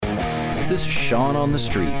This is Sean on the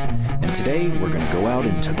Street, and today we're going to go out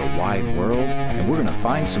into the wide world and we're going to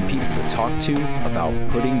find some people to talk to about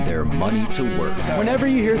putting their money to work. Whenever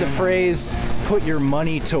you hear the phrase, put your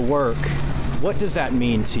money to work, what does that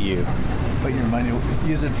mean to you? Put your money,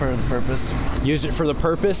 use it for the purpose. Use it for the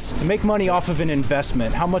purpose? To make money off of an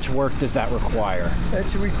investment, how much work does that require? It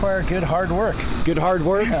should require good hard work. Good hard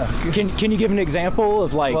work? Yeah. Can you give an example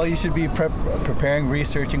of like... Well, you should be preparing,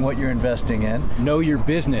 researching what you're investing in. Know your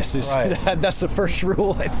business. Right. That's the first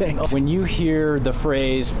rule, I think. When you hear the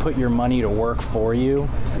phrase, put your money to work for you,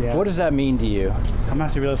 what does that mean to you? I'm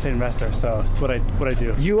actually a real estate investor, so it's what I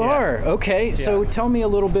do. You are? Okay. So tell me a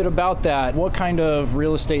little bit about that. What kind of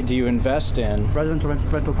real estate do you invest in? Residential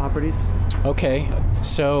rental properties. Okay.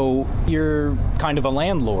 So you're kind of a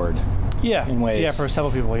landlord. Yeah. In ways. Yeah, for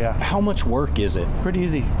several people, yeah. How much work is it? Pretty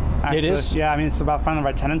easy. Actually. It is? Yeah, I mean, it's about finding the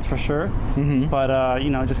right tenants for sure. Mm-hmm. But,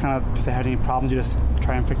 just kind of, if they have any problems, you just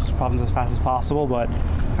try and fix those problems as fast as possible. But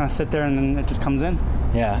kind of sit there and then it just comes in.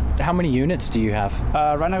 Yeah. How many units do you have?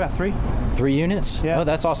 Right now I got 3. 3 units? Yeah. Oh,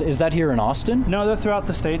 that's awesome. Is that here in Austin? No, they're throughout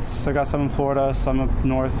the states. So I got some in Florida, some up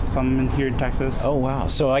north, some in here in Texas. Oh, wow.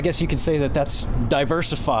 So I guess you could say that that's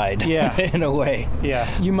diversified in a way. Yeah.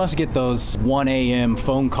 You must get those 1 a.m.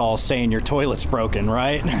 phone calls saying your toilet's broken,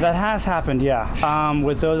 right? That has happened, yeah.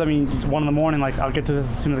 With those, I mean, it's 1 in the morning, like I'll get to this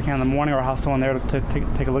as soon as I can in the morning, or I'll have someone there to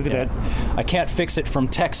take a look at it. I can't fix it from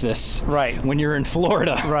Texas. Right. When you're in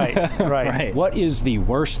Florida. Right. Right. What is the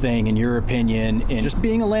worst thing, in your opinion, in just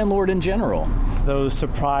being a landlord in general? Those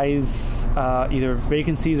surprise either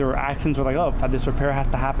vacancies or accidents where this repair has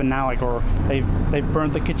to happen now, or they've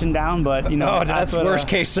burnt the kitchen down, but that's worst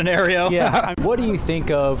case scenario. Yeah. What do you think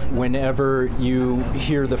of whenever you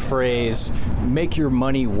hear the phrase, make your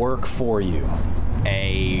money work for you?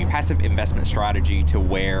 A passive investment strategy to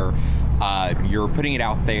where you're putting it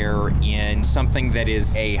out there in something that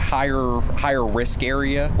is a higher risk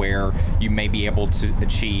area where you may be able to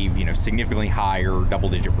achieve, significantly higher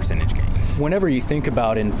double-digit percentage gains. Whenever you think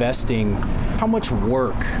about investing, how much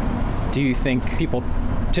work do you think people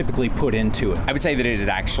typically put into it? I would say that it is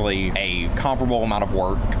actually a comparable amount of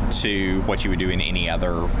work to what you would do in any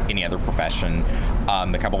other profession.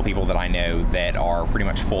 The couple of people that I know that are pretty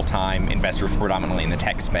much full-time investors, predominantly in the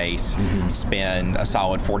tech space, spend a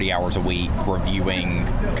solid 40 hours a week reviewing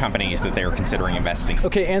companies that they're considering investing.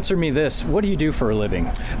 Okay, answer me this. What do you do for a living?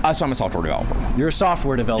 So I'm a software developer. You're a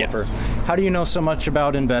software developer. Yes. How do you know so much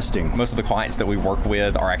about investing? Most of the clients that we work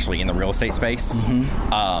with are actually in the real estate space.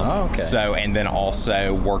 Okay. So, and then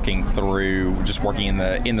also working in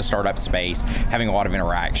the startup space, having a lot of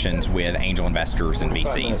interactions with angel investors and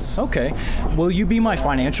VCs. Okay. Will you be my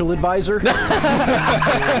financial advisor? For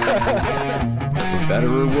better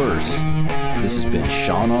or worse, this has been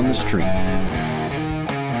Sean on the Street.